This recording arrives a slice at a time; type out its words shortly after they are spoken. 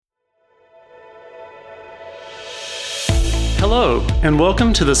Hello, and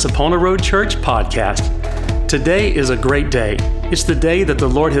welcome to the Sapona Road Church podcast. Today is a great day. It's the day that the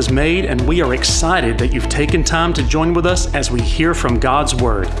Lord has made, and we are excited that you've taken time to join with us as we hear from God's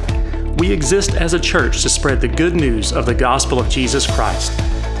Word. We exist as a church to spread the good news of the gospel of Jesus Christ.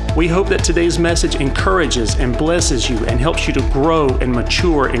 We hope that today's message encourages and blesses you and helps you to grow and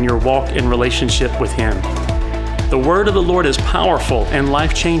mature in your walk and relationship with Him. The word of the Lord is powerful and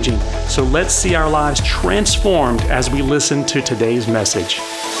life-changing, so let's see our lives transformed as we listen to today's message.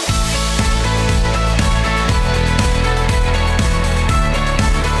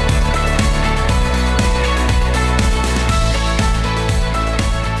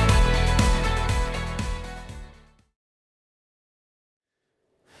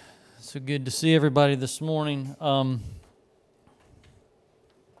 So good to see everybody this morning. I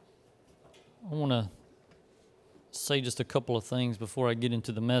want to say just a couple of things before I get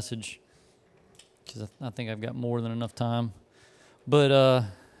into the message, because I think I've got more than enough time. But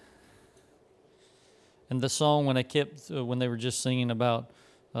and the song when they were just singing about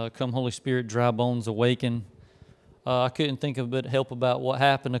 "Come Holy Spirit, Dry Bones Awaken," I couldn't think of but help about what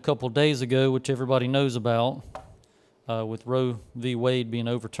happened a couple of days ago, which everybody knows about, with Roe v. Wade being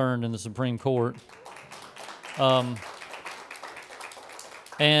overturned in the Supreme Court.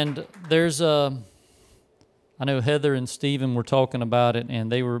 And there's I know Heather and Stephen were talking about it,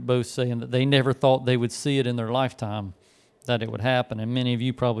 and they were both saying that they never thought they would see it in their lifetime, that it would happen. And many of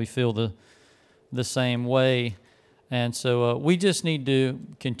you probably feel the same way. And so we just need to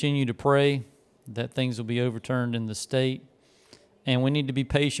continue to pray that things will be overturned in the state. And we need to be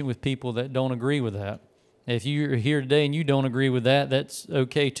patient with people that don't agree with that. If you're here today and you don't agree with that, that's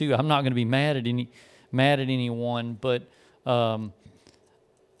okay too. I'm not going to be mad at anyone, but I'll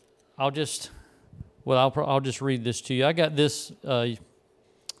just read this to you. I got this. I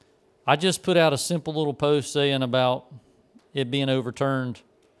just put out a simple little post saying about it being overturned,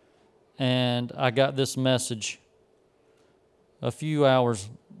 and I got this message a few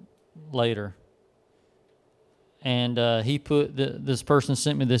hours later. And this person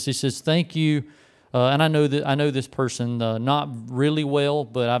sent me this. He says, "Thank you." And I know this person not really well,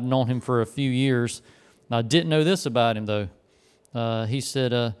 but I've known him for a few years. I didn't know this about him though. He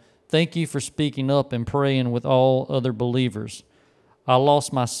said, "Thank you for speaking up and praying with all other believers. I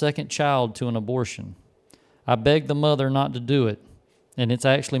lost my second child to an abortion. I begged the mother not to do it, and it's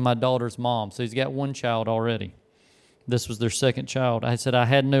actually my daughter's mom." So he's got one child already. This was their second child. I said, "I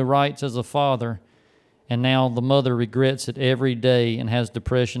had no rights as a father, and now the mother regrets it every day and has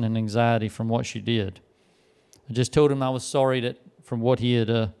depression and anxiety from what she did." I just told him I was sorry that from what he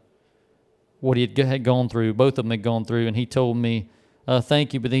had gone through, both of them had gone through, and he told me,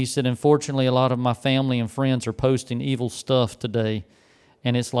 "Thank you," but he said, "Unfortunately, a lot of my family and friends are posting evil stuff today,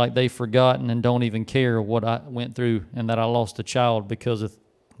 and it's like they've forgotten and don't even care what I went through and that I lost a child because of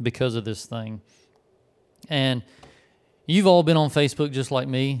this thing." And you've all been on Facebook just like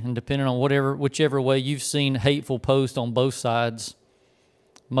me, and depending on whichever way, you've seen hateful posts on both sides,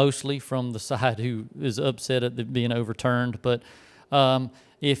 mostly from the side who is upset at it being overturned. But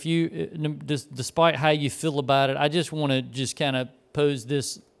if you, despite how you feel about it, I just want to just kind of pose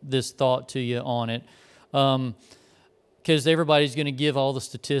this thought to you on it, because everybody's going to give all the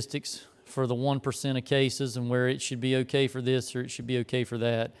statistics for the 1% of cases and where it should be okay for this or it should be okay for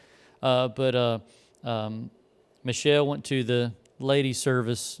that. But Michelle went to the ladies'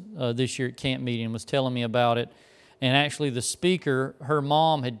 service this year at camp meeting and was telling me about it. And actually the speaker, her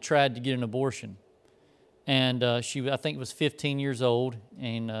mom had tried to get an abortion. And she, I think, was 15 years old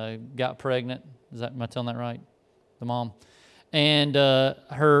and got pregnant. Am I telling that right? The mom. And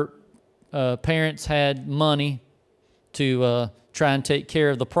her parents had money to try and take care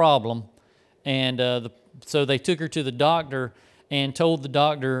of the problem. And so they took her to the doctor and told the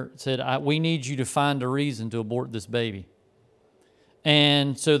doctor, said, "We need you to find a reason to abort this baby."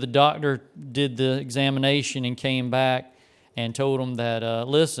 And so the doctor did the examination and came back and told him that,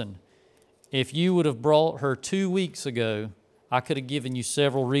 "Listen, if you would have brought her 2 weeks ago, I could have given you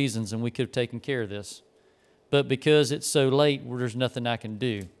several reasons and we could have taken care of this. But because it's so late, there's nothing I can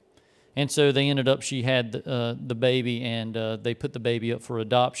do." And so they ended up, she had the baby, and they put the baby up for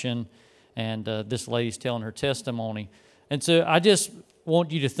adoption. And this lady's telling her testimony. And so I just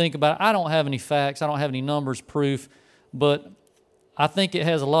want you to think about it. I don't have any facts. I don't have any numbers, proof. But I think it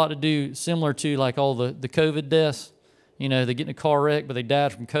has a lot to do, similar to like all the COVID deaths. You know, they get in a car wreck, but they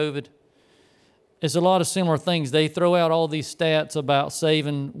died from COVID. It's a lot of similar things. They throw out all these stats about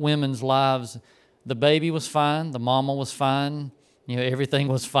saving women's lives. The baby was fine. The mama was fine. You know, everything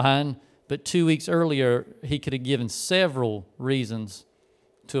was fine. But 2 weeks earlier, he could have given several reasons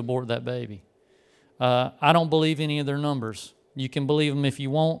to abort that baby. I don't believe any of their numbers. You can believe them if you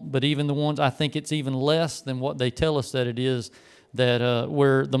want, but even the ones, I think it's even less than what they tell us that it is, that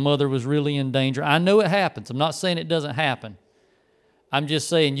where the mother was really in danger. I know it happens. I'm not saying it doesn't happen. I'm just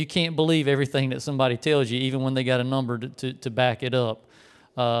saying you can't believe everything that somebody tells you, even when they got a number to back it up.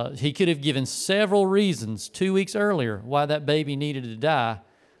 He could have given several reasons 2 weeks earlier why that baby needed to die,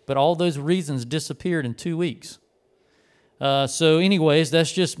 but all those reasons disappeared in 2 weeks. So anyways,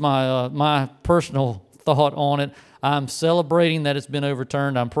 that's just my personal thought on it. I'm celebrating that it's been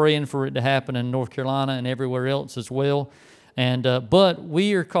overturned. I'm praying for it to happen in North Carolina and everywhere else as well. And but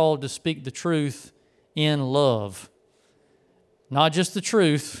we are called to speak the truth in love. Not just the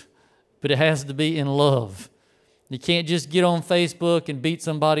truth, but it has to be in love. You can't just get on Facebook and beat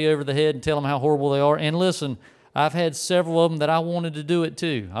somebody over the head and tell them how horrible they are. And listen, I've had several of them that I wanted to do it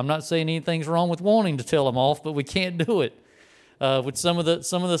too. I'm not saying anything's wrong with wanting to tell them off, but we can't do it. With some of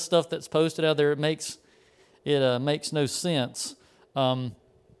the stuff that's posted out there, it makes no sense. The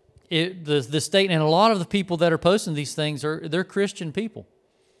state and a lot of the people that are posting these things they're Christian people,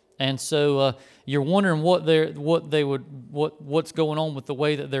 and so you're wondering what's going on with the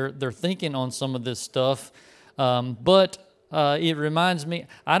way that they're thinking on some of this stuff. But it reminds me,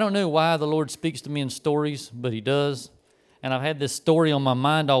 I don't know why the Lord speaks to me in stories, but He does. And I've had this story on my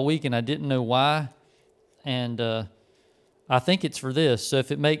mind all week, and I didn't know why. And I think it's for this. So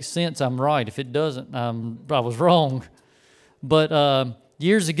if it makes sense, I'm right. If it doesn't, I was wrong. But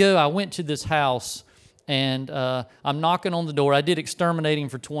years ago, I went to this house, and I'm knocking on the door. I did exterminating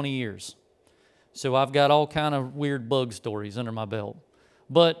for 20 years. So I've got all kind of weird bug stories under my belt.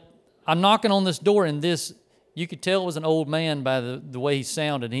 But I'm knocking on this door, and you could tell it was an old man by the way he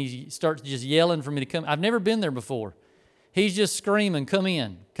sounded. He starts just yelling for me to come. I've never been there before. He's just screaming, "Come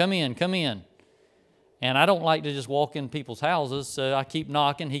in, come in, come in." And I don't like to just walk in people's houses, so I keep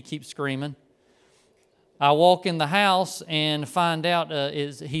knocking. He keeps screaming. I walk in the house and find out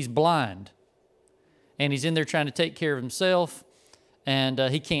he's blind. And he's in there trying to take care of himself, and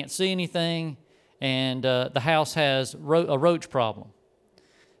he can't see anything, and the house has a roach problem.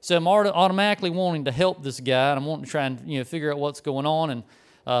 So I'm automatically wanting to help this guy, and I'm wanting to try and figure out what's going on.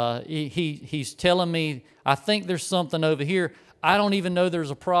 And he's telling me, I think there's something over here. I don't even know there's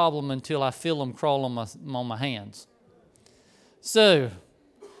a problem until I feel him crawl on my hands. So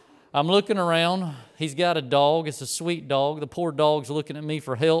I'm looking around. He's got a dog. It's a sweet dog. The poor dog's looking at me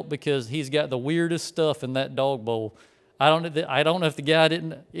for help because he's got the weirdest stuff in that dog bowl. I don't know if the guy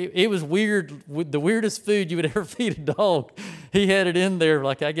didn't. It was weird. The weirdest food you would ever feed a dog. He had it in there.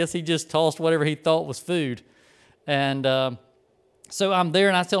 Like, I guess he just tossed whatever he thought was food. And so I'm there,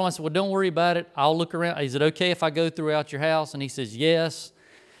 and I tell him, I said, "Well, don't worry about it. I'll look around. Is it okay if I go throughout your house?" And he says, "Yes."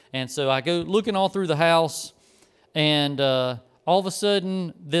 And so I go looking all through the house, and all of a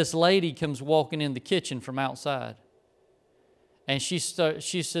sudden, this lady comes walking in the kitchen from outside. And she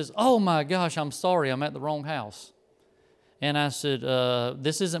says, "Oh, my gosh, I'm sorry. I'm at the wrong house." And I said,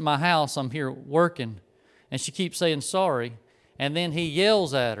 "This isn't my house. I'm here working." And she keeps saying sorry. And then he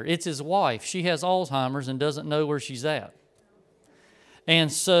yells at her. It's his wife. She has Alzheimer's and doesn't know where she's at.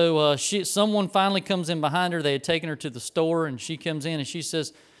 And so someone finally comes in behind her. They had taken her to the store, and she comes in, and she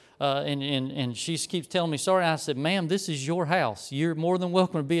says, and she keeps telling me, "Sorry." I said, "Ma'am, this is your house. You're more than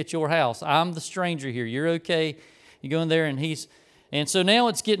welcome to be at your house. I'm the stranger here. You're okay." You go in there, and so now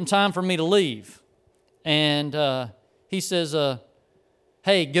it's getting time for me to leave. And he says,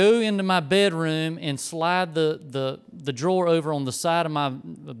 "Hey, go into my bedroom and slide the drawer over on the side of my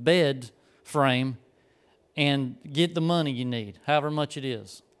bed frame and get the money you need, however much it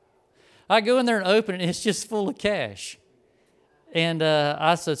is." I go in there and open it, and it's just full of cash. And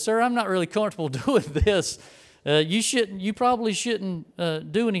I said, "Sir, I'm not really comfortable doing this. You probably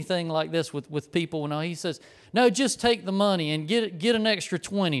shouldn't do anything like this with people." And he says, "No, just take the money and get an extra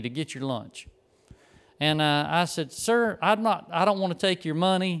 20 to get your lunch." And I said, "Sir, I don't want to take your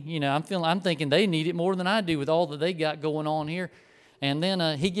money. I'm thinking they need it more than I do with all that they got going on here." And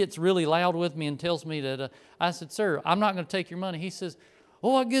then he gets really loud with me and tells me that, I said, "Sir, I'm not going to take your money." He says,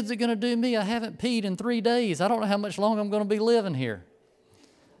 "Oh, what good's it going to do me? I haven't peed in 3 days. I don't know how much longer I'm going to be living here."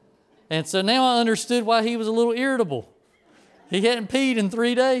 And so now I understood why he was a little irritable. He hadn't peed in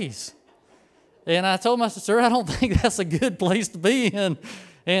 3 days. And I told him, I said, "Sir, I don't think that's a good place to be in."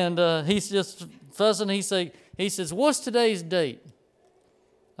 And he's just fussing. He says, "What's today's date?"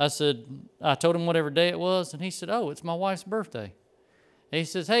 I told him whatever day it was, and he said, "Oh, it's my wife's birthday." He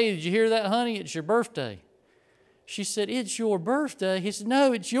says, "Hey, did you hear that, honey? It's your birthday." She said, "It's your birthday?" He said,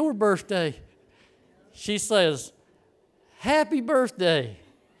 "No, it's your birthday." She says, "Happy birthday."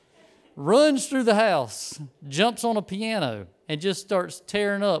 Runs through the house, jumps on a piano, and just starts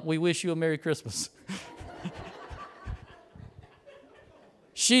tearing up "We Wish You a Merry Christmas."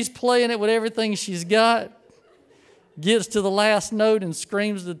 She's playing it with everything she's got, gets to the last note and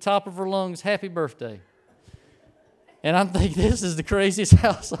screams at the top of her lungs, "Happy birthday." And I'm thinking, this is the craziest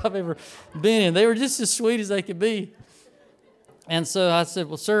house I've ever been in. They were just as sweet as they could be. And so I said,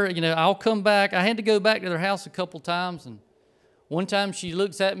 "Well, sir, I'll come back." I had to go back to their house a couple times. And one time she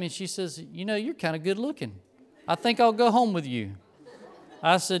looks at me and she says, "You're kind of good looking. I think I'll go home with you."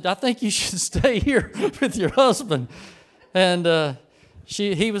 I said, "I think you should stay here with your husband." And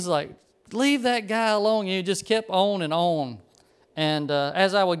he was like, "Leave that guy alone." It just kept on and on. And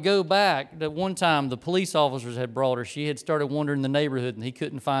as I would go back, that one time the police officers had brought her. She had started wandering the neighborhood, and he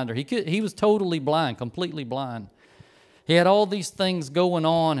couldn't find her. He was totally blind, completely blind. He had all these things going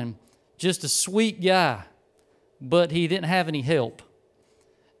on, and just a sweet guy, but he didn't have any help.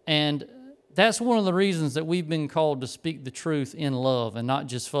 And that's one of the reasons that we've been called to speak the truth in love and not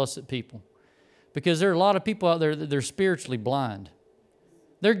just fuss at people. Because there are a lot of people out there that they're spiritually blind.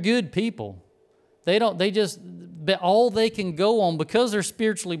 They're good people. But all they can go on, because they're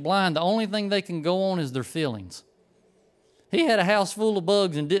spiritually blind, the only thing they can go on is their feelings. He had a house full of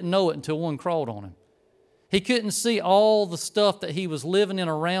bugs and didn't know it until one crawled on him. He couldn't see all the stuff that he was living in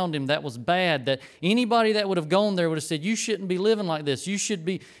around him that was bad, that anybody that would have gone there would have said, "You shouldn't be living like this. You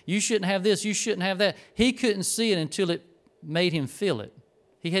shouldn't have this. You shouldn't have that." He couldn't see it until it made him feel it.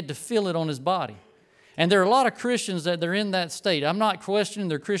 He had to feel it on his body. And there are a lot of Christians that they're in that state. I'm not questioning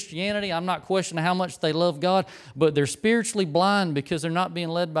their Christianity. I'm not questioning how much they love God, but they're spiritually blind because they're not being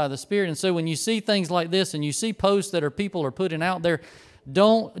led by the Spirit. And so when you see things like this and you see posts that people are putting out there,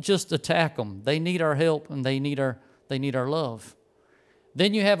 don't just attack them. They need our help and they need our love.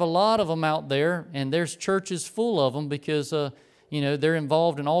 Then you have a lot of them out there, and there's churches full of them because they're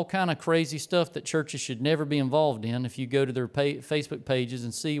involved in all kind of crazy stuff that churches should never be involved in. If you go to their Facebook pages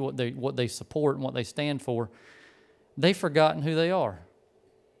and see what they support and what they stand for, they've forgotten who they are.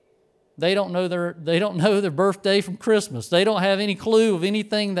 They don't know their birthday from Christmas. They don't have any clue of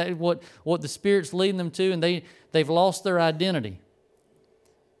anything that what the Spirit's leading them to, and they've lost their identity.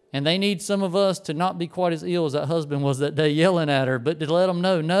 And they need some of us to not be quite as ill as that husband was that day yelling at her, but to let them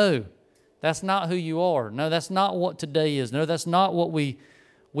know, no, that's not who you are. No, that's not what today is. No, that's not what we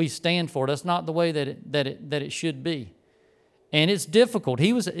stand for. That's not the way that it should be. And it's difficult.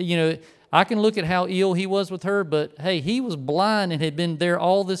 He was, I can look at how ill he was with her, but hey, he was blind and had been there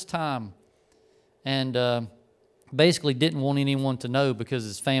all this time. And basically didn't want anyone to know because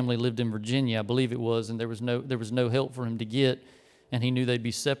his family lived in Virginia, I believe it was, and there was no help for him to get. And he knew they'd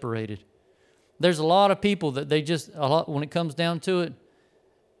be separated. There's a lot of people that when it comes down to it,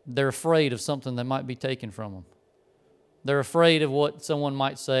 they're afraid of something that might be taken from them. They're afraid of what someone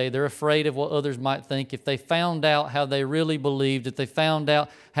might say. They're afraid of what others might think. If they found out how they really believed, if they found out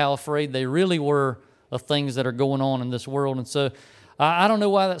how afraid they really were of things that are going on in this world. And so I don't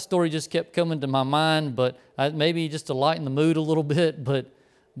know why that story just kept coming to my mind, but maybe just to lighten the mood a little bit, but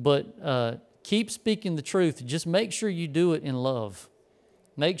keep speaking the truth. Just make sure you do it in love.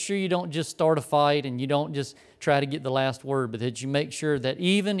 Make sure you don't just start a fight and you don't just try to get the last word, but that you make sure that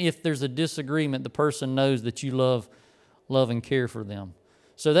even if there's a disagreement, the person knows that you love and care for them.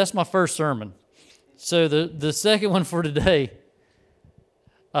 So that's my first sermon. So the second one for today,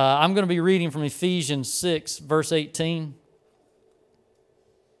 I'm going to be reading from Ephesians 6, verse 18.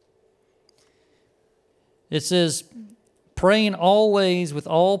 It says, "Praying always with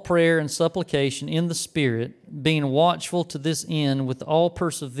all prayer and supplication in the Spirit, being watchful to this end with all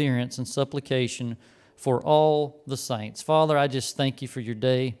perseverance and supplication for all the saints." Father, I just thank you for your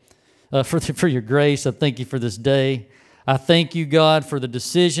day, for your grace. I thank you for this day. I thank you, God, for the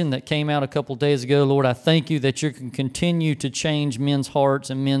decision that came out a couple days ago. Lord, I thank you that you can continue to change men's hearts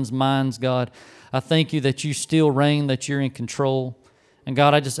and men's minds, God. I thank you that you still reign, that you're in control. And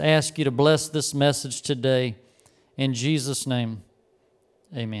God, I just ask you to bless this message today. In Jesus' name,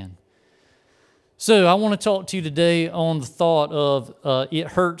 amen. So I want to talk to you today on the thought of it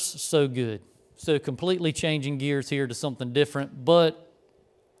hurts so good. So completely changing gears here to something different. But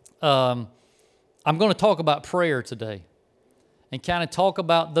I'm going to talk about prayer today and kind of talk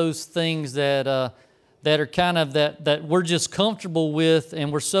about those things that are kind of that we're just comfortable with,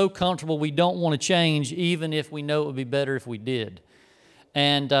 and we're so comfortable we don't want to change even if we know it would be better if we did.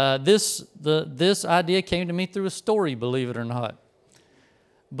 And this idea came to me through a story, believe it or not.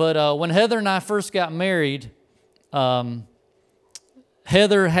 But when Heather and I first got married, Heather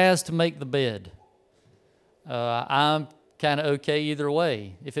has to make the bed. I'm kind of okay either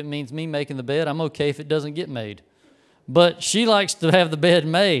way. If it means me making the bed, I'm okay if it doesn't get made. But she likes to have the bed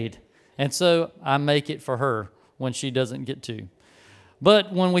made, and so I make it for her when she doesn't get to.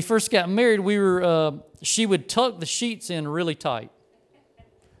 But when we first got married, she would tuck the sheets in really tight.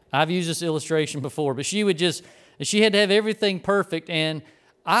 I've used this illustration before, but she had to have everything perfect, and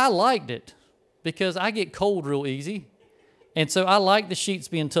I liked it because I get cold real easy. And so I like the sheets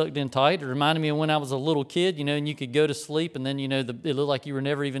being tucked in tight. It reminded me of when I was a little kid, and you could go to sleep, and then, it looked like you were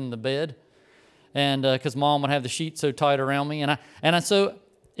never even in the bed. And because Mom would have the sheets so tight around me. I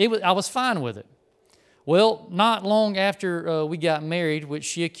was fine with it. Well, not long after we got married, which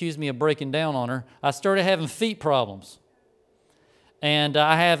she accused me of breaking down on her, I started having feet problems. And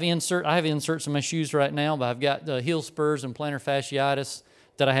I have inserts in my shoes right now, but I've got heel spurs and plantar fasciitis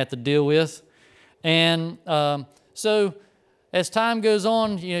that I have to deal with. And so as time goes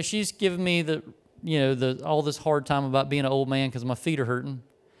on, she's giving me all this hard time about being an old man because my feet are hurting.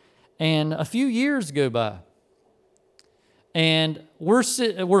 And a few years go by, and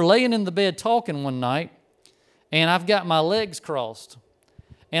we're laying in the bed talking one night, and I've got my legs crossed,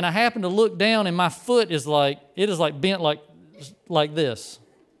 and I happen to look down, and my foot is bent like this.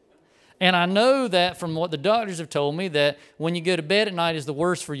 And I know that from what the doctors have told me, that when you go to bed at night is the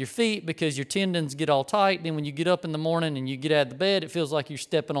worst for your feet because your tendons get all tight. Then when you get up in the morning and you get out of the bed, it feels like you're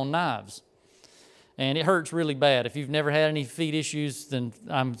stepping on knives. And it hurts really bad. If you've never had any feet issues, then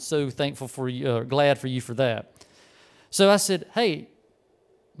I'm so thankful for you, glad for you for that. So I said, hey,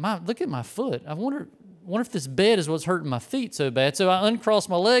 look at my foot. I wonder if this bed is what's hurting my feet so bad. So I uncrossed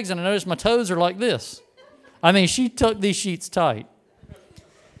my legs, and I noticed my toes are like this. I mean, she tucked these sheets tight.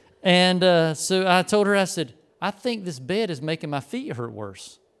 And so I told her, I said, I think this bed is making my feet hurt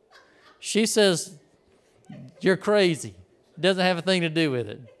worse. She says, you're crazy. It doesn't have a thing to do with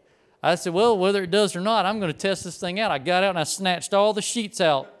it. I said, well, whether it does or not, I'm going to test this thing out. I got out and I snatched all the sheets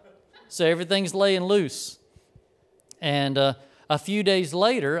out so everything's laying loose. And a few days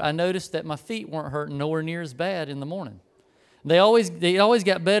later, I noticed that my feet weren't hurting nowhere near as bad in the morning. They always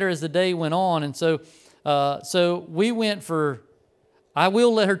got better as the day went on. And so we went for, I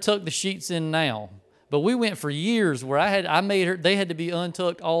will let her tuck the sheets in now, but we went for years where they had to be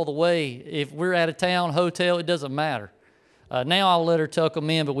untucked all the way. If we're out of town, hotel, it doesn't matter. Now I'll let her tuck them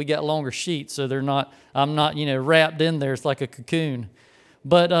in, but we got longer sheets, so I'm not wrapped in there. It's like a cocoon.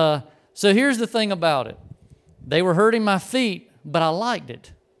 But so here's the thing about it. They were hurting my feet, but I liked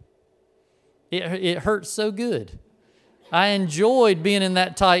it. It hurt so good. I enjoyed being in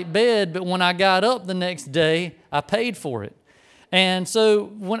that tight bed, but when I got up the next day, I paid for it. And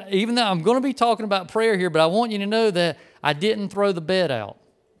so even though I'm going to be talking about prayer here, but I want you to know that I didn't throw the bed out.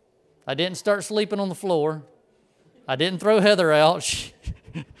 I didn't start sleeping on the floor. I didn't throw Heather out.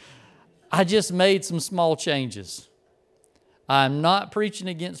 I just made some small changes. I'm not preaching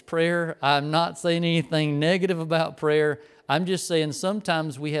against prayer. I'm not saying anything negative about prayer. I'm just saying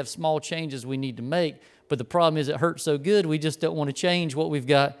sometimes we have small changes we need to make, but the problem is it hurts so good we just don't want to change what we've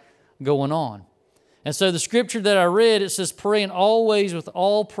got going on. And so the scripture that I read, it says, praying always with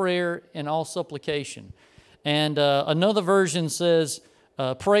all prayer and all supplication. And another version says,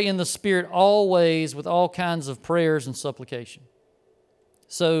 pray in the Spirit always with all kinds of prayers and supplication.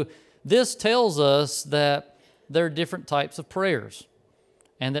 So this tells us that there are different types of prayers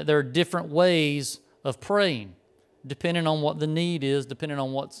and that there are different ways of praying depending on what the need is, depending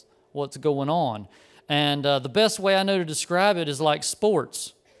on what's going on. And the best way I know to describe it is like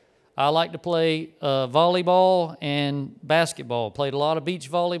sports. I like to play volleyball and basketball. Played a lot of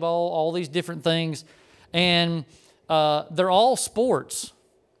beach volleyball, all these different things. And they're all sports.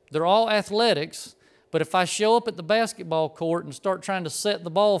 They're all athletics. But if I show up at the basketball court and start trying to set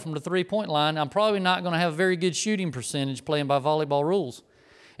the ball from the three-point line, I'm probably not going to have a very good shooting percentage playing by volleyball rules.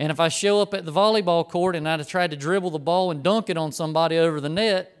 And if I show up at the volleyball court and I try to dribble the ball and dunk it on somebody over the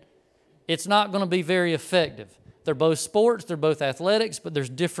net, it's not going to be very effective. They're both sports, they're both athletics, but there's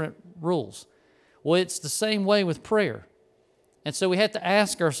different rules. Well, it's the same way with prayer. And so we have to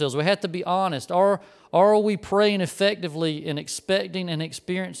ask ourselves, we have to be honest, are we praying effectively and expecting and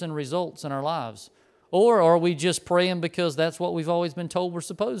experiencing results in our lives? Or are we just praying because that's what we've always been told we're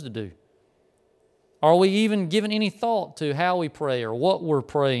supposed to do? Are we even giving any thought to how we pray or what we're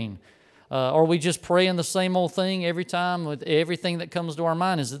praying? Are we just praying the same old thing every time with everything that comes to our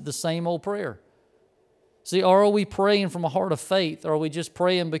mind? Is it the same old prayer? See, are we praying from a heart of faith? Or are we just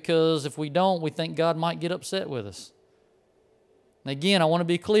praying because if we don't, we think God might get upset with us? And again, I want to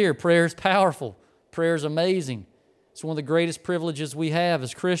be clear. Prayer is powerful. Prayer is amazing. It's one of the greatest privileges we have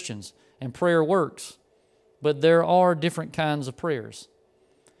as Christians. And prayer works. But there are different kinds of prayers.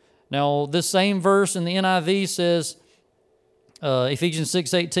 Now, this same verse in the NIV says, Ephesians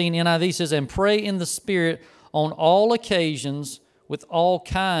 6:18, NIV says, and pray in the Spirit on all occasions with all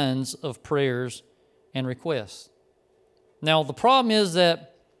kinds of prayers and requests. Now, the problem is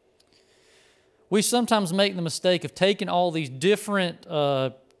that we sometimes make the mistake of taking all these different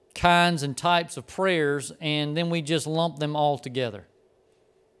kinds and types of prayers, and then we just lump them all together.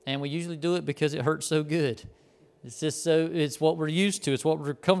 And we usually do it because it hurts so good. It's what we're used to. It's what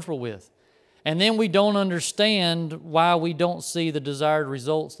we're comfortable with. And then we don't understand why we don't see the desired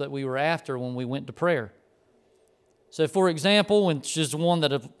results that we were after when we went to prayer. So, for example, it's just one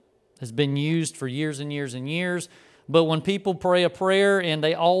that has been used for years and years and years, but when people pray a prayer and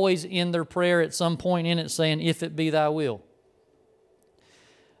they always end their prayer at some point in it saying, "If it be thy will."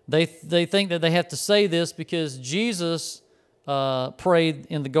 They think that they have to say this because Jesus prayed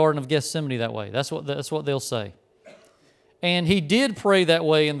in the Garden of Gethsemane that way. That's what they'll say. And he did pray that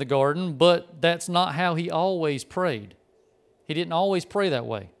way in the garden, but that's not how he always prayed. He didn't always pray that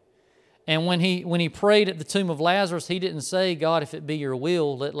way. And when he prayed at the tomb of Lazarus, he didn't say, "God, if it be your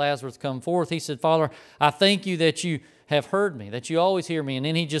will, let Lazarus come forth." He said, "Father, I thank you that you have heard me, that you always hear me." And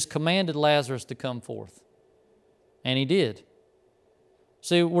then he just commanded Lazarus to come forth. And he did.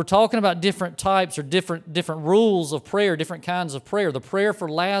 See, we're talking about different types or different rules of prayer, different kinds of prayer. The prayer for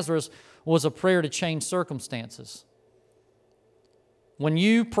Lazarus was a prayer to change circumstances. When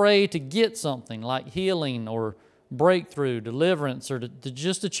you pray to get something like healing or breakthrough, deliverance, or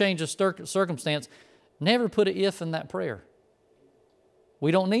just to change a circumstance, never put an if in that prayer.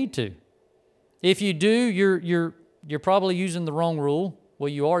 We don't need to. If you do, you're probably using the wrong rule. Well,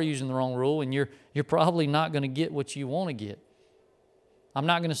 you are using the wrong rule, and you're probably not going to get what you want to get. I'm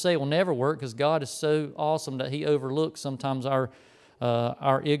not going to say it will never work because God is so awesome that He overlooks sometimes our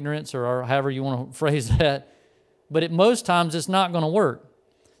ignorance or however you want to phrase that. But at most times it's not going to work.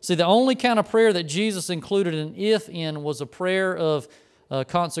 See, the only kind of prayer that Jesus included an if in was a prayer of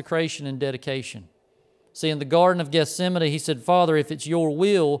consecration and dedication. See, in the Garden of Gethsemane, He said, "Father, if it's your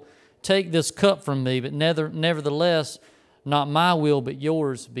will, take this cup from me, but nevertheless, not my will, but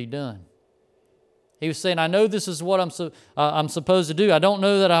yours be done." He was saying, I know this is what I'm supposed to do. I don't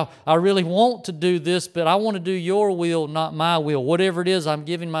know that I really want to do this, but I want to do your will, not my will. Whatever it is, I'm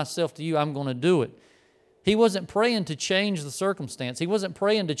giving myself to you, I'm going to do it. He wasn't praying to change the circumstance. He wasn't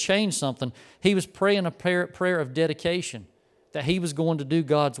praying to change something. He was praying a prayer of dedication, that he was going to do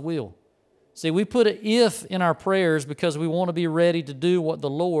God's will. See, we put an if in our prayers because we want to be ready to do what the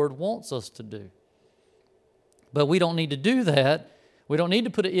Lord wants us to do. But we don't need to do that. We don't need to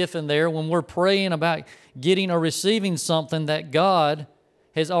put an if in there when we're praying about getting or receiving something that God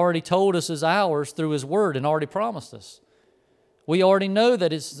has already told us is ours through His Word and already promised us. We already know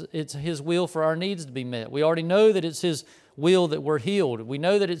that it's His will for our needs to be met. We already know that it's His will that we're healed. We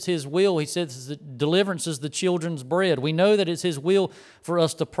know that it's His will. He says that deliverance is the children's bread. We know that it's His will for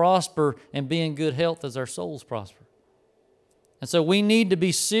us to prosper and be in good health as our souls prosper. And so we need to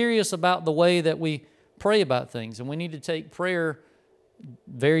be serious about the way that we pray about things, and we need to take prayer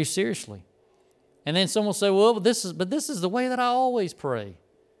very seriously. And then someone will say, well, this is the way that I always pray.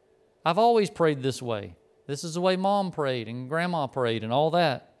 I've always prayed this way. This is the way Mom prayed and Grandma prayed and all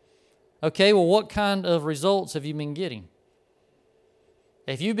that. Okay, well, what kind of results have you been getting?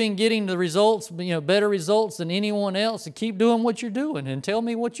 If you've been getting the results, better results than anyone else, then keep doing what you're doing and tell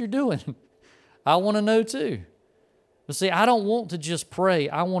me what you're doing. I want to know too. But see, I don't want to just pray.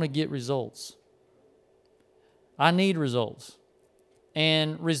 I want to get results. I need results.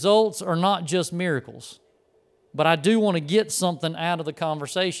 And results are not just miracles. But I do want to get something out of the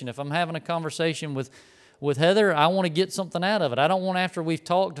conversation. If I'm having a conversation with Heather, I want to get something out of it. I don't want after we've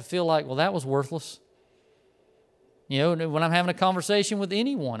talked to feel like, well, that was worthless. When I'm having a conversation with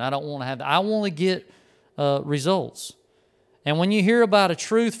anyone, I don't want to have that. I want to get results. And when you hear about a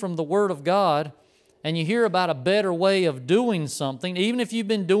truth from the Word of God, and you hear about a better way of doing something, even if you've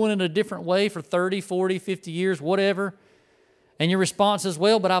been doing it a different way for 30, 40, 50 years, whatever, and your response is,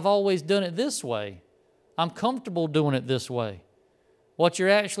 well, but I've always done it this way. I'm comfortable doing it this way. What you're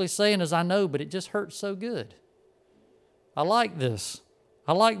actually saying is, I know, but it just hurts so good. I like this.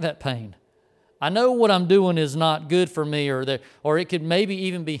 I like that pain. I know what I'm doing is not good for me, or it could maybe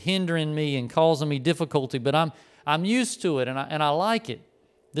even be hindering me and causing me difficulty, but I'm used to it and I like it.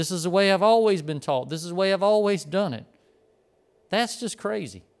 This is the way I've always been taught. This is the way I've always done it. That's just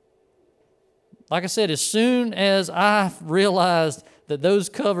crazy. Like I said, as soon as I realized that those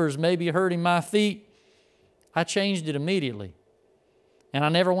covers may be hurting my feet, I changed it immediately. And I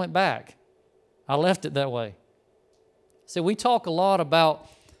never went back. I left it that way. See, we talk a lot about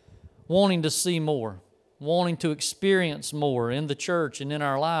wanting to see more, wanting to experience more in the church and in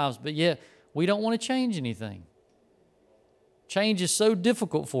our lives, but yet we don't want to change anything. Change is so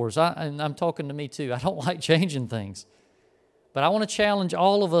difficult for us. And I'm talking to me too. I don't like changing things. But I want to challenge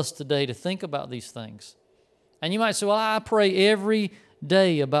all of us today to think about these things. And you might say, well, I pray every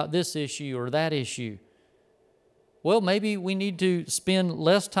day about this issue or that issue. Well, maybe we need to spend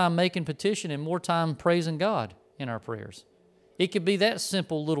less time making petition and more time praising God in our prayers. It could be that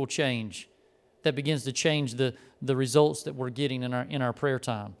simple little change that begins to change the results that we're getting in our prayer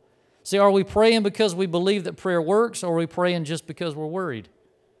time. See, are we praying because we believe that prayer works, or are we praying just because we're worried?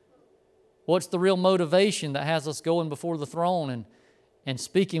 What's the real motivation that has us going before the throne and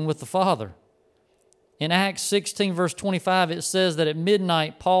speaking with the Father? In Acts 16, verse 25, it says that at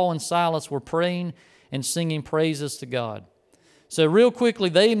midnight, Paul and Silas were praying and singing praises to God. So real quickly,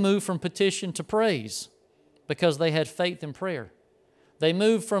 they moved from petition to praise because they had faith in prayer. They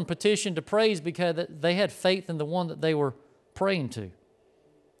moved from petition to praise because they had faith in the one that they were praying to.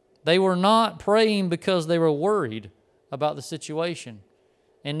 They were not praying because they were worried about the situation,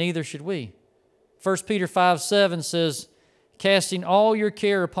 and neither should we. 1 Peter 5:7 says, casting all your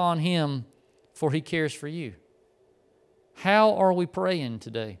care upon Him, for He cares for you. How are we praying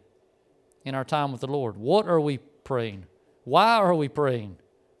today in our time with the Lord? What are we praying? Why are we praying?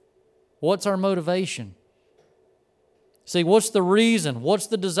 What's our motivation? See, what's the reason? What's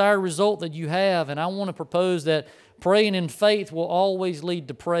the desired result that you have? And I want to propose that praying in faith will always lead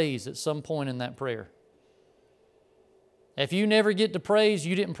to praise at some point in that prayer. If you never get to praise,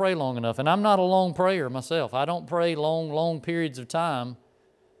 you didn't pray long enough. And I'm not a long prayer myself. I don't pray long periods of time.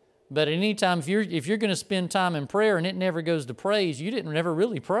 But at any time, if you're going to spend time in prayer and it never goes to praise, you didn't never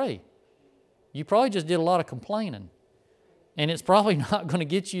really pray. You probably just did a lot of complaining. And it's probably not going to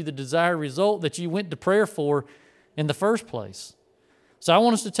get you the desired result that you went to prayer for in the first place. So I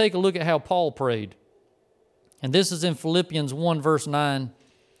want us to take a look at how Paul prayed. And this is in Philippians 1, verse 9.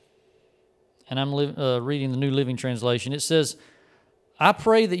 And I'm reading the New Living Translation. It says, I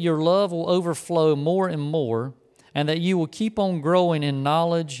pray that your love will overflow more and more, and that you will keep on growing in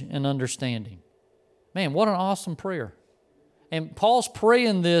knowledge and understanding. Man, what an awesome prayer. And Paul's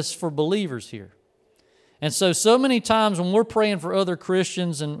praying this for believers here. And so many times when we're praying for other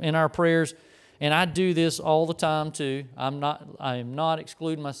Christians in our prayers, and I do this all the time too. I am not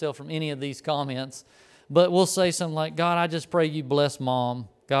excluding myself from any of these comments, but we'll say something like, God, I just pray you bless Mom.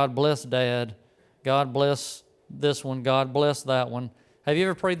 God bless Dad. God bless this one. God bless that one. Have you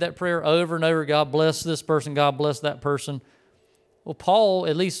ever prayed that prayer over and over? God bless this person. God bless that person. Well, Paul,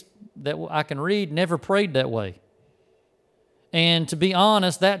 at least that I can read, never prayed that way. And to be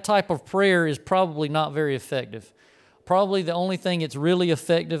honest, that type of prayer is probably not very effective. Probably the only thing it's really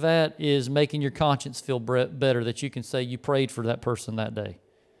effective at is making your conscience feel better, that you can say you prayed for that person that day.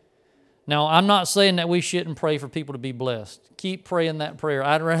 Now, I'm not saying that we shouldn't pray for people to be blessed. Keep praying that prayer.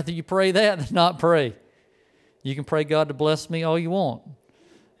 I'd rather you pray that than not pray. You can pray God to bless me all you want.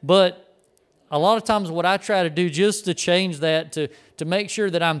 But a lot of times what I try to do just to change that, to make sure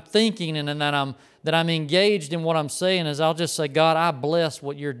that I'm thinking and that I'm engaged in what I'm saying, is I'll just say, God, I bless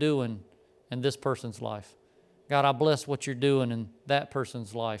what you're doing in this person's life. God, I bless what you're doing in that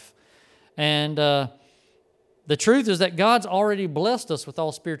person's life. And the truth is that God's already blessed us with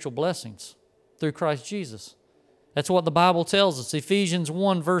all spiritual blessings through Christ Jesus. That's what the Bible tells us. Ephesians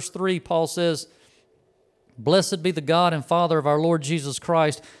 1, verse 3, Paul says, blessed be the God and Father of our Lord Jesus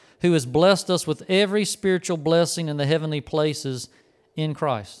Christ, who has blessed us with every spiritual blessing in the heavenly places in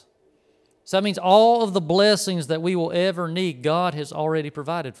Christ. So that means all of the blessings that we will ever need, God has already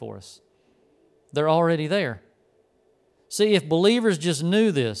provided for us. They're already there. See, if believers just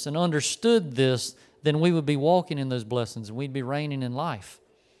knew this and understood this, then we would be walking in those blessings and we'd be reigning in life.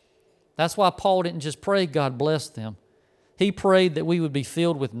 That's why Paul didn't just pray, God bless them. He prayed that we would be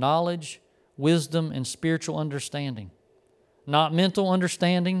filled with knowledge, wisdom, and spiritual understanding. Not mental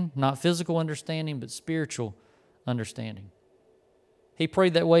understanding, not physical understanding, but spiritual understanding. He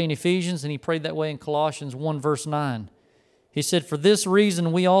prayed that way in Ephesians, and he prayed that way in Colossians 1, verse 9. He said, for this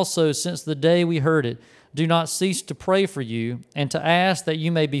reason we also, since the day we heard it, do not cease to pray for you and to ask that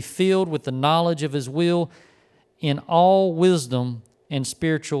you may be filled with the knowledge of His will in all wisdom and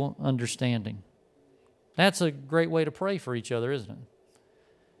spiritual understanding. That's a great way to pray for each other, isn't it?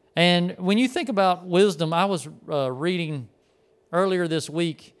 And when you think about wisdom, I was reading earlier this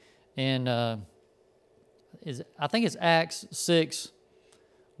week in, I think it's Acts 6,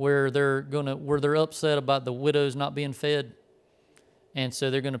 where they're upset about the widows not being fed, and so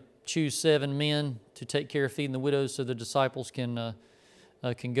they're going to choose 7 men to take care of feeding the widows, so the disciples can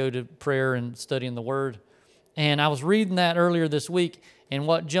go to prayer and studying the Word. And I was reading that earlier this week, and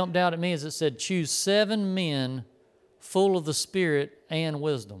what jumped out at me is it said, choose 7 men full of the Spirit and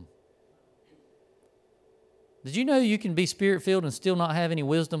wisdom. Did you know you can be Spirit-filled and still not have any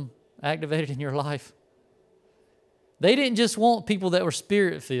wisdom activated in your life? They didn't just want people that were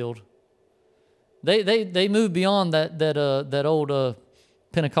Spirit-filled. They moved beyond that old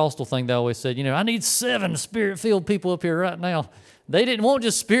Pentecostal thing they always said, I need 7 Spirit-filled people up here right now. They didn't want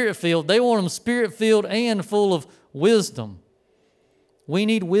just Spirit-filled. They want them Spirit-filled and full of wisdom. We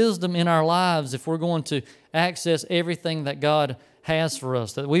need wisdom in our lives if we're going to access everything that God has for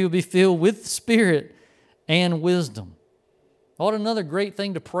us, that we would be filled with Spirit and wisdom. What another great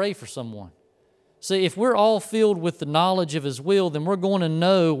thing to pray for someone. See, if we're all filled with the knowledge of His will, then we're going to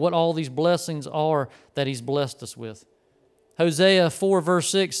know what all these blessings are that He's blessed us with. Hosea 4 verse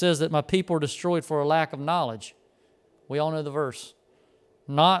 6 says that my people are destroyed for a lack of knowledge. We all know the verse.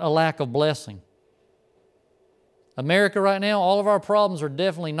 Not a lack of blessing. America right now, all of our problems are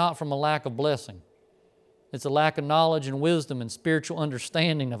definitely not from a lack of blessing. It's a lack of knowledge and wisdom and spiritual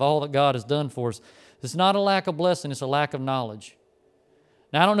understanding of all that God has done for us. It's not a lack of blessing, it's a lack of knowledge.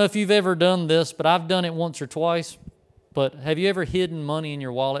 Now, I don't know if you've ever done this, but I've done it once or twice. But have you ever hidden money in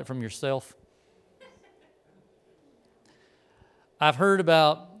your wallet from yourself? I've heard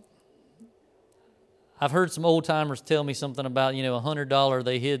some old timers tell me something about, $100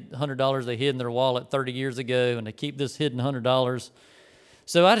 they hid in their wallet 30 years ago, and they keep this hidden $100.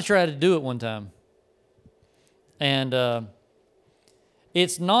 So I tried to do it one time. And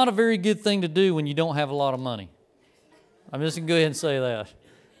it's not a very good thing to do when you don't have a lot of money. I'm just going to go ahead and say that.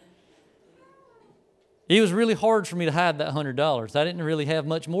 It was really hard for me to hide that $100. I didn't really have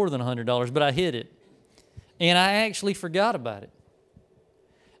much more than $100, but I hid it. And I actually forgot about it.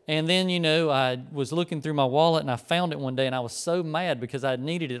 And then, I was looking through my wallet and I found it one day, and I was so mad because I'd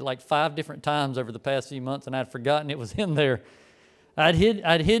needed it like 5 different times over the past few months, and I'd forgotten it was in there. I'd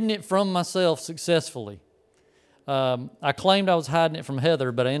hidden it from myself successfully. I claimed I was hiding it from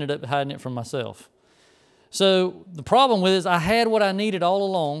Heather, but I ended up hiding it from myself. So the problem with it is I had what I needed all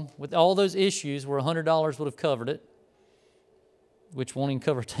along with all those issues where $100 would have covered it, which won't even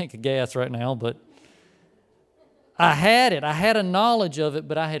cover a tank of gas right now, but I had it. I had a knowledge of it,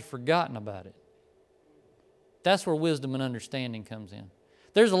 but I had forgotten about it. That's where wisdom and understanding comes in.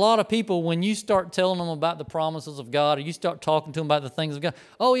 There's a lot of people, when you start telling them about the promises of God, or you start talking to them about the things of God,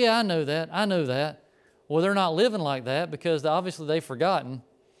 oh yeah, I know that. Well, they're not living like that because obviously they've forgotten,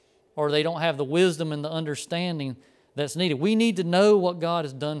 or they don't have the wisdom and the understanding that's needed. We need to know what God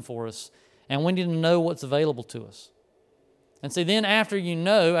has done for us, and we need to know what's available to us. And see, then after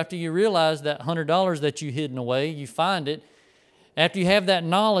you realize that $100 that you hidden away, you find it, after you have that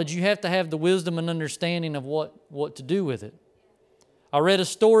knowledge, you have to have the wisdom and understanding of what to do with it. I read a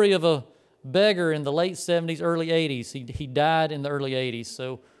story of a beggar in the late 70s, early 80s. He died in the early 80s,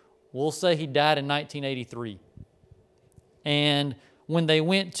 so we'll say he died in 1983. And when they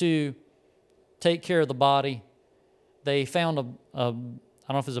went to take care of the body, they found I don't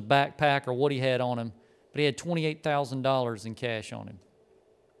know if it was a backpack or what he had on him, but he had $28,000 in cash on him.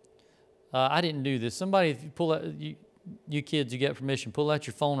 I didn't do this. Somebody, if you pull out, you kids, you get permission, pull out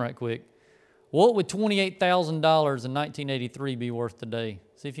your phone right quick. What would $28,000 in 1983 be worth today?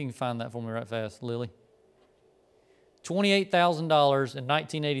 See if you can find that for me right fast, Lily. $28,000 in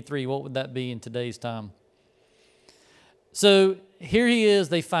 1983, what would that be in today's time? So here he is,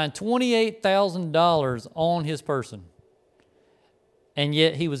 they find $28,000 on his person, and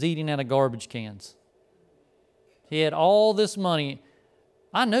yet he was eating out of garbage cans. He had all this money.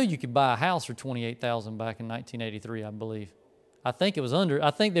 I know you could buy a house for $28,000 back in 1983, I believe. I think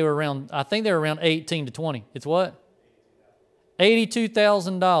they were around 18 to 20. It's what?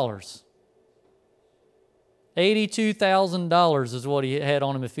 $82,000. $82,000 is what he had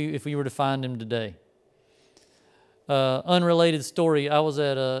on him if we were to find him today. Unrelated story. I was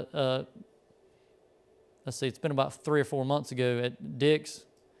at it's been about 3 or 4 months ago at Dick's,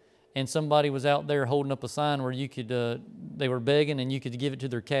 and somebody was out there holding up a sign where you could, they were begging and you could give it to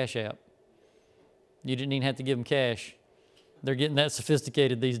their Cash App. You didn't even have to give them cash. They're getting that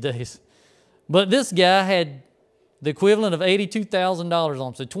sophisticated these days. But this guy had the equivalent of $82,000 on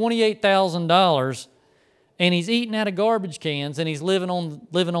him, so $28,000, and he's eating out of garbage cans and he's living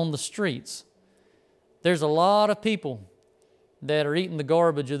on the streets. There's a lot of people that are eating the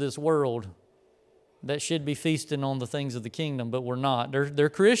garbage of this world that should be feasting on the things of the kingdom, but we're not. They're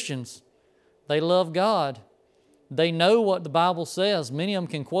Christians. They love God. They know what the Bible says. Many of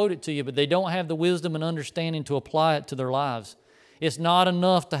them can quote it to you, but they don't have the wisdom and understanding to apply it to their lives. It's not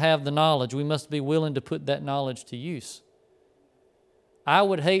enough to have the knowledge. We must be willing to put that knowledge to use. I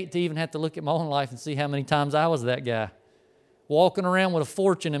would hate to even have to look at my own life and see how many times I was that guy, walking around with a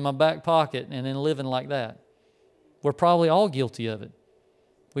fortune in my back pocket and then living like that. We're probably all guilty of it.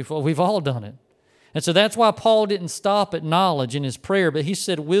 We've all done it. And so that's why Paul didn't stop at knowledge in his prayer, but he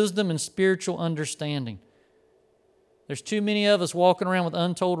said wisdom and spiritual understanding. There's too many of us walking around with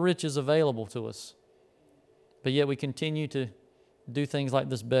untold riches available to us, but yet we continue to do things like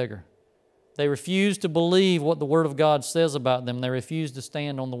this beggar. They refuse to believe what the Word of God says about them. They refuse to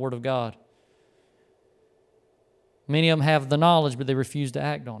stand on the Word of God. Many of them have the knowledge, but they refuse to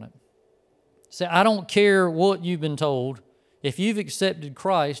act on it. Say, I don't care what you've been told. If you've accepted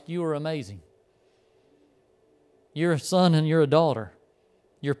Christ, you are amazing. You're a son and you're a daughter.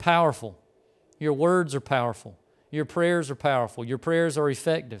 You're powerful. Your words are powerful. Your prayers are powerful. Your prayers are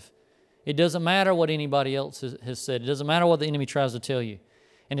effective. It doesn't matter what anybody else has said. It doesn't matter what the enemy tries to tell you.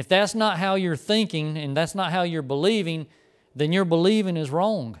 And if that's not how you're thinking and that's not how you're believing, then your believing is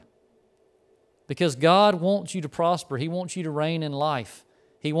wrong. Because God wants you to prosper. He wants you to reign in life.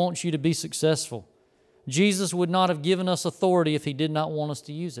 He wants you to be successful. Jesus would not have given us authority if He did not want us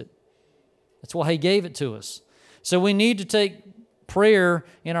to use it. That's why He gave it to us. So we need to take prayer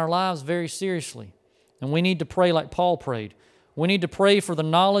in our lives very seriously. And we need to pray like Paul prayed. We need to pray for the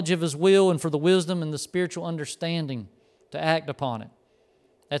knowledge of His will and for the wisdom and the spiritual understanding to act upon it.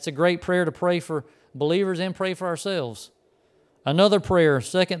 That's a great prayer to pray for believers and pray for ourselves. Another prayer,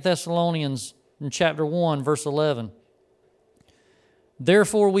 2 Thessalonians in chapter 1, verse 11.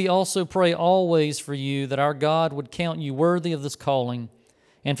 Therefore we also pray always for you that our God would count you worthy of this calling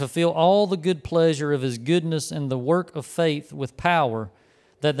and fulfill all the good pleasure of His goodness and the work of faith with power,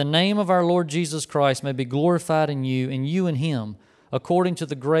 that the name of our Lord Jesus Christ may be glorified in you and you in Him, according to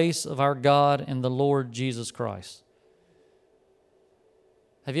the grace of our God and the Lord Jesus Christ.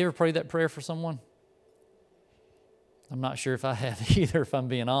 Have you ever prayed that prayer for someone? I'm not sure if I have either, if I'm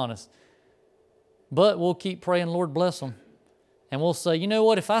being honest. But we'll keep praying, Lord, bless them. And we'll say, you know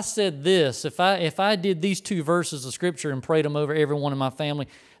what, if I said this, if I did these 2 verses of Scripture and prayed them over everyone in my family,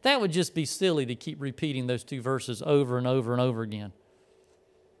 that would just be silly to keep repeating those 2 verses over and over and over again.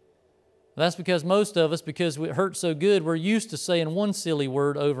 That's because most of us, because it hurts so good, we're used to saying one silly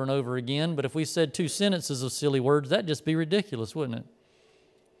word over and over again, but if we said 2 sentences of silly words, that'd just be ridiculous, wouldn't it?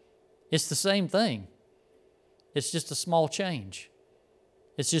 It's the same thing. It's just a small change.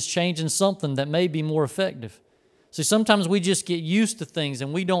 It's just changing something that may be more effective. See, sometimes we just get used to things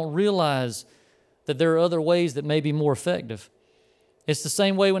and we don't realize that there are other ways that may be more effective. It's the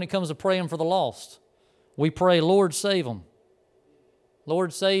same way when it comes to praying for the lost. We pray, Lord, save them.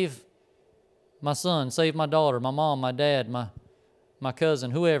 Lord, save my son, save my daughter, my mom, my dad, my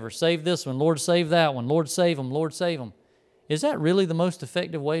cousin, whoever. Save this one. Lord, save that one. Lord, save them. Lord, save them. Is that really the most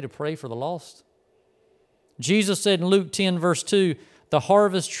effective way to pray for the lost? Jesus said in Luke 10, verse 2, the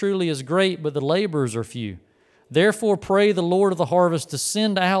harvest truly is great, but the laborers are few. Therefore pray the Lord of the harvest to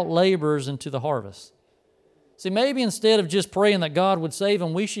send out laborers into the harvest. See, maybe instead of just praying that God would save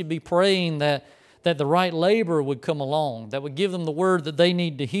them, we should be praying that the right laborer would come along, that would give them the word that they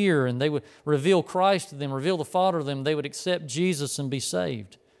need to hear, and they would reveal Christ to them, reveal the Father to them, they would accept Jesus and be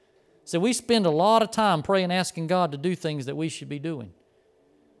saved. So we spend a lot of time praying, asking God to do things that we should be doing.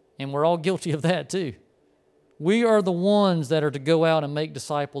 And we're all guilty of that too. We are the ones that are to go out and make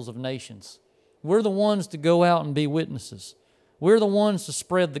disciples of nations. We're the ones to go out and be witnesses. We're the ones to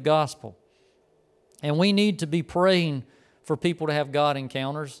spread the gospel. And we need to be praying for people to have God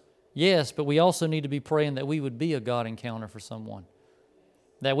encounters. Yes, but we also need to be praying that we would be a God encounter for someone.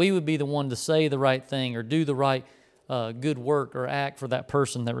 That we would be the one to say the right thing or do the right good work or act for that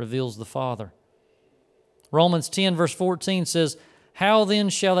person that reveals the Father. Romans 10 verse 14 says, how then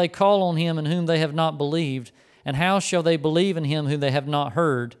shall they call on Him in whom they have not believed? And how shall they believe in Him whom they have not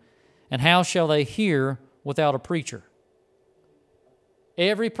heard? And how shall they hear without a preacher?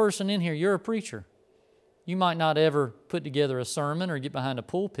 Every person in here, you're a preacher. You might not ever put together a sermon or get behind a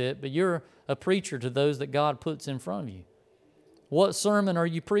pulpit, but you're a preacher to those that God puts in front of you. What sermon are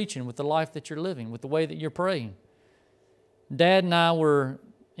you preaching with the life that you're living, with the way that you're praying? Dad and I were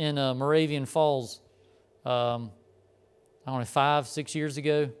in Moravian Falls, I don't know, 5-6 years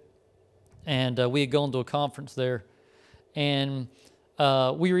ago, and we had gone to a conference there, and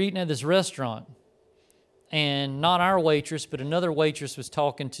we were eating at this restaurant, and not our waitress, but another waitress was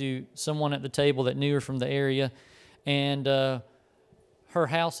talking to someone at the table that knew her from the area, and her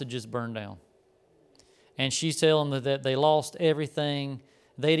house had just burned down. And she's telling them that they lost everything.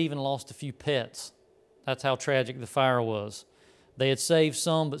 They'd even lost a few pets. That's how tragic the fire was. They had saved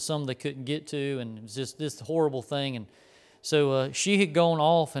some, but some they couldn't get to, and it was just this horrible thing. And so she had gone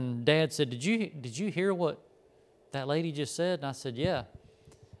off, and Dad said, did you hear what that lady just said? And I said, yeah.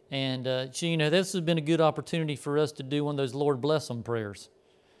 And she, this has been a good opportunity for us to do one of those Lord bless them prayers.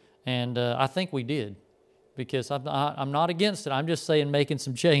 And I think we did, because I'm not against it. I'm just saying making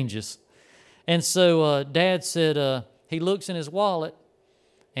some changes. And so Dad said he looks in his wallet,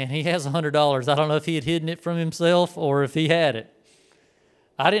 and he has $100. I don't know if he had hidden it from himself or if he had it.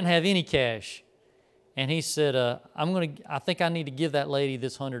 I didn't have any cash. And he said, I think I need to give that lady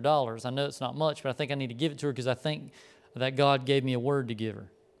this $100. I know it's not much, but I think I need to give it to her because I think that God gave me a word to give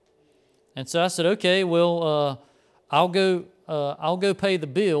her. And so I said, okay, well, I'll go pay the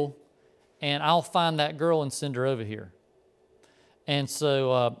bill, and I'll find that girl and send her over here. And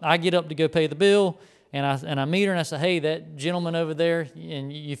so I get up to go pay the bill, and I meet her, and I say, hey, that gentleman over there,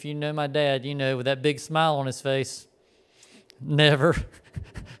 and if you know my dad, you know, with that big smile on his face, never.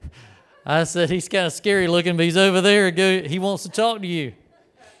 I said, he's kind of scary looking, but he's over there. He wants to talk to you.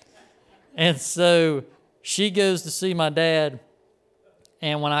 And so she goes to see my dad,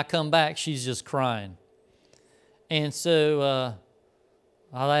 and when I come back, she's just crying. And so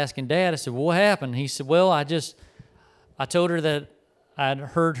I was asking Dad, I said, well, what happened? He said, well, I told her that I'd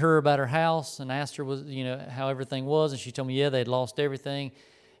heard her about her house and asked her how everything was, and she told me, yeah, they'd lost everything.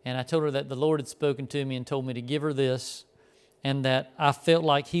 And I told her that the Lord had spoken to me and told me to give her this, and that I felt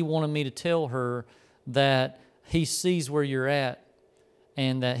like He wanted me to tell her that He sees where you're at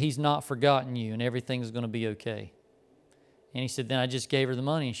and that He's not forgotten you and everything's going to be okay. And he said, then I just gave her the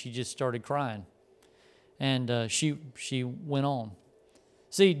money, and she just started crying. And she went on.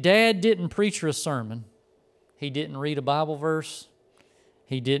 See, Dad didn't preach her a sermon. He didn't read a Bible verse.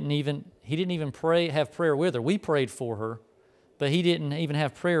 He didn't even have prayer with her. We prayed for her, but he didn't even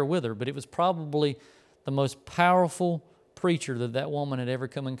have prayer with her. But it was probably the most powerful preacher that woman had ever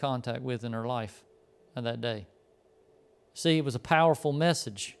come in contact with in her life on that day. See, it was a powerful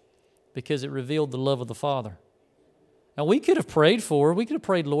message because it revealed the love of the Father. Now, we could have prayed for her. We could have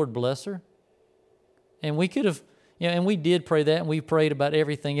prayed, Lord, bless her. And we could have, and we did pray that, and we prayed about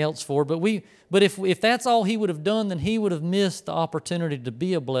everything else for her. But if that's all he would have done, then he would have missed the opportunity to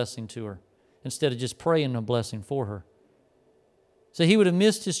be a blessing to her instead of just praying a blessing for her. So he would have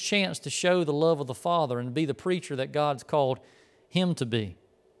missed his chance to show the love of the Father and be the preacher that God's called him to be.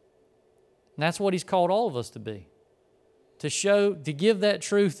 And that's what He's called all of us to be, to give that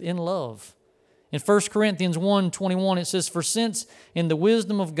truth in love. In 1 Corinthians 1:21, it says, for since in the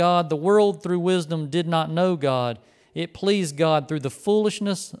wisdom of God, the world through wisdom did not know God, it pleased God through the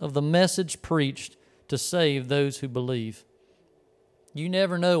foolishness of the message preached to save those who believe. You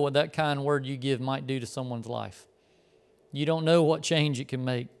never know what that kind word you give might do to someone's life. You don't know what change it can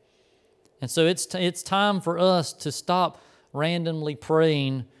make. And so it's time for us to stop randomly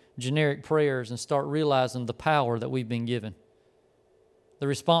praying generic prayers and start realizing the power that we've been given, the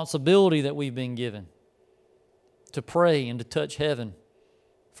responsibility that we've been given to pray and to touch heaven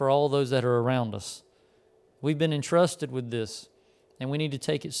for all those that are around us. We've been entrusted with this, and we need to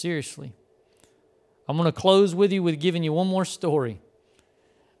take it seriously. I'm going to close with giving you one more story.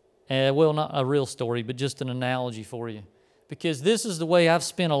 Well, not a real story, but just an analogy for you. Because this is the way I've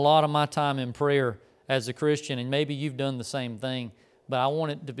spent a lot of my time in prayer as a Christian, and maybe you've done the same thing, but I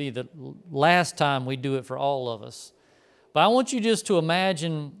want it to be the last time we do it for all of us. But I want you just to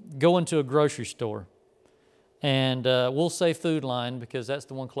imagine going to a grocery store, and we'll say Food Line because that's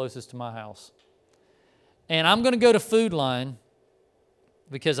the one closest to my house. And I'm going to go to Food Line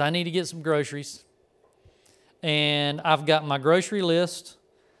because I need to get some groceries. And I've got my grocery list.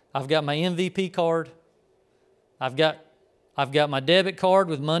 I've got my MVP card. I've got my debit card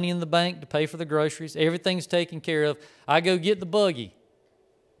with money in the bank to pay for the groceries. Everything's taken care of. I go get the buggy.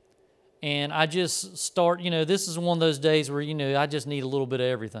 And I just start, this is one of those days where, I just need a little bit of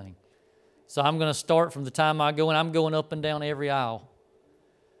everything. So I'm going to start from the time I go in. I'm going up and down every aisle.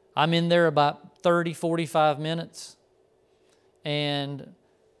 I'm in there about 30, 45 minutes. And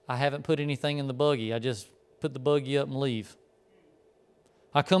I haven't put anything in the buggy. I just put the buggy up and leave.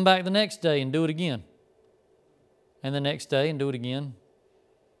 I come back the next day and do it again. And the next day and do it again.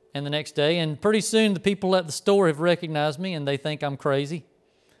 And the next day. And pretty soon the people at the store have recognized me and they think I'm crazy.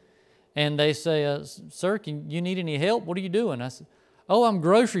 And they say, sir, you need any help? What are you doing? I said, I'm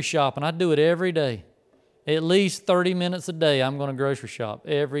grocery shopping. I do it every day. At least 30 minutes a day I'm going to grocery shop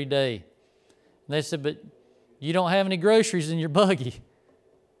every day. And they said, but you don't have any groceries in your buggy.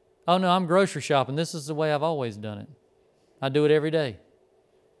 Oh, no, I'm grocery shopping. This is the way I've always done it. I do it every day.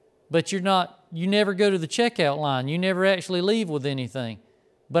 But you never go to the checkout line. You never actually leave with anything.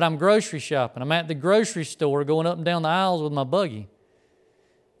 But I'm grocery shopping. I'm at the grocery store going up and down the aisles with my buggy.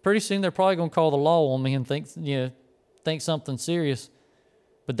 Pretty soon they're probably going to call the law on me and think something serious.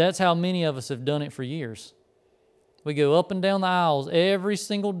 But that's how many of us have done it for years. We go up and down the aisles every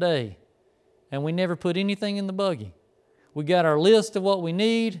single day, and we never put anything in the buggy. We got our list of what we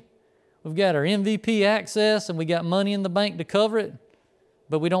need. We've got our MVP access, and we got money in the bank to cover it,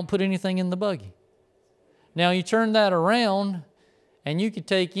 but we don't put anything in the buggy. Now, you turn that around, and you could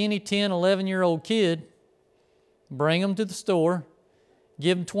take any 10, 11-year-old kid, bring them to the store,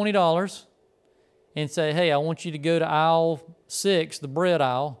 give them $20, and say, hey, I want you to go to aisle 6, the bread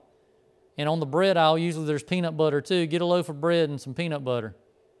aisle, and on the bread aisle, usually there's peanut butter too. Get a loaf of bread and some peanut butter.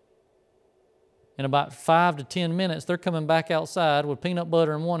 In about 5 to 10 minutes, they're coming back outside with peanut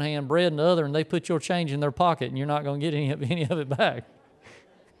butter in one hand, bread in the other, and they put your change in their pocket, and you're not going to get any of it back.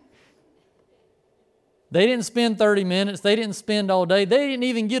 They didn't spend 30 minutes. They didn't spend all day. They didn't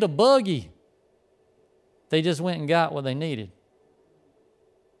even get a buggy. They just went and got what they needed.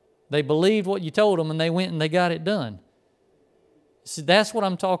 They believed what you told them, and they went and they got it done. See, that's what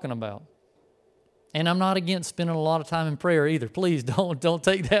I'm talking about. And I'm not against spending a lot of time in prayer either. Please don't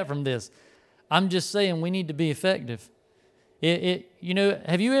take that from this. I'm just saying we need to be effective.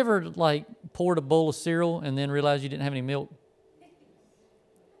 Have you ever poured a bowl of cereal and then realized you didn't have any milk?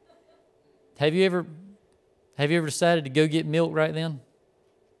 Have you ever decided to go get milk right then?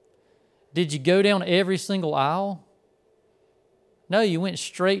 Did you go down every single aisle? No, you went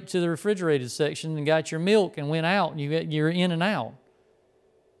straight to the refrigerated section and got your milk and went out, and you're in and out.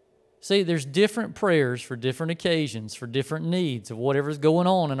 See, there's different prayers for different occasions, for different needs of whatever's going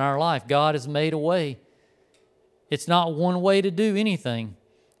on in our life. God has made a way. It's not one way to do anything,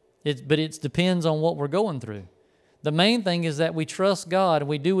 but it depends on what we're going through. The main thing is that we trust God and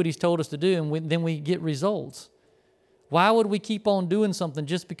we do what He's told us to do, and then we get results. Why would we keep on doing something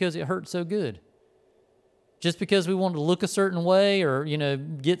just because it hurts so good? Just because we want to look a certain way or,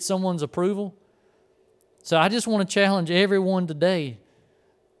 get someone's approval? So I just want to challenge everyone today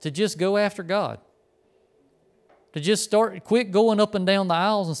to just go after God. To just quit going up and down the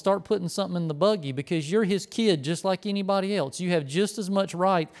aisles and start putting something in the buggy, because you're His kid just like anybody else. You have just as much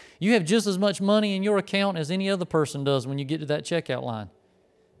right. You have just as much money in your account as any other person does when you get to that checkout line,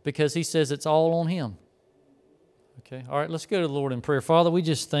 because He says it's all on Him. Okay, all right, let's go to the Lord in prayer. Father, we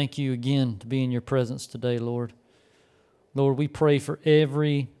just thank You again to be in Your presence today, Lord. Lord, we pray for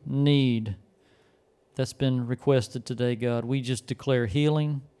every need that's been requested today, God. We just declare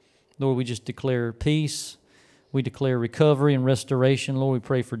healing. Lord, we just declare peace. We declare recovery and restoration. Lord, we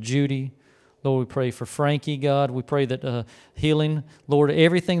pray for Judy. Lord, we pray for Frankie, God. We pray that healing, Lord,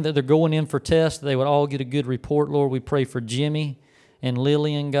 everything that they're going in for tests, they would all get a good report. Lord, we pray for Jimmy and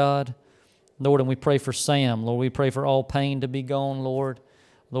Lillian, God. Lord, and we pray for Sam. Lord, we pray for all pain to be gone, Lord.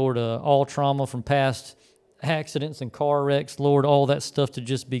 Lord, all trauma from past accidents and car wrecks, Lord, all that stuff to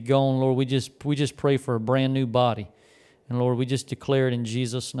just be gone, Lord. We just pray for a brand new body. And Lord, we just declare it in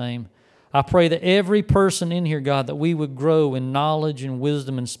Jesus' name. I pray that every person in here, God, that we would grow in knowledge and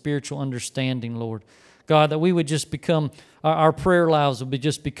wisdom and spiritual understanding, Lord. God, that we would just become, our prayer lives would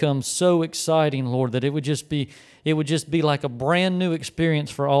just become so exciting, Lord, that it would just be like a brand new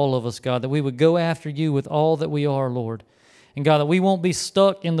experience for all of us, God, that we would go after You with all that we are, Lord. And God, that we won't be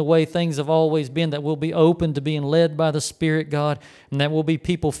stuck in the way things have always been, that we'll be open to being led by the Spirit, God, and that we'll be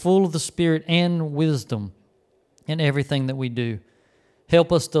people full of the Spirit and wisdom in everything that we do.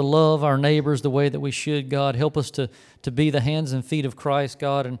 Help us to love our neighbors the way that we should, God. Help us to be the hands and feet of Christ,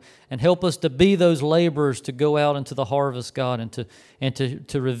 God, and help us to be those laborers to go out into the harvest, God, and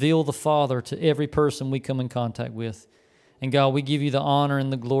to reveal the Father to every person we come in contact with. And God, we give You the honor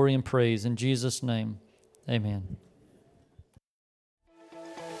and the glory and praise. In Jesus' name, amen.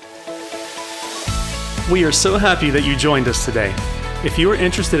 We are so happy that you joined us today. If you are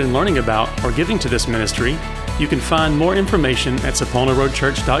interested in learning about or giving to this ministry, you can find more information at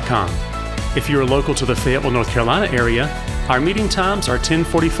SaponaRoadChurch.com. If you are local to the Fayetteville, North Carolina area, our meeting times are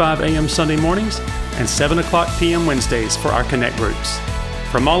 10:45 a.m. Sunday mornings and 7 o'clock p.m. Wednesdays for our Connect groups.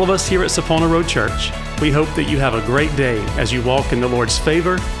 From all of us here at Sapona Road Church, we hope that you have a great day as you walk in the Lord's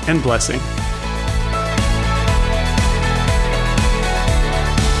favor and blessing.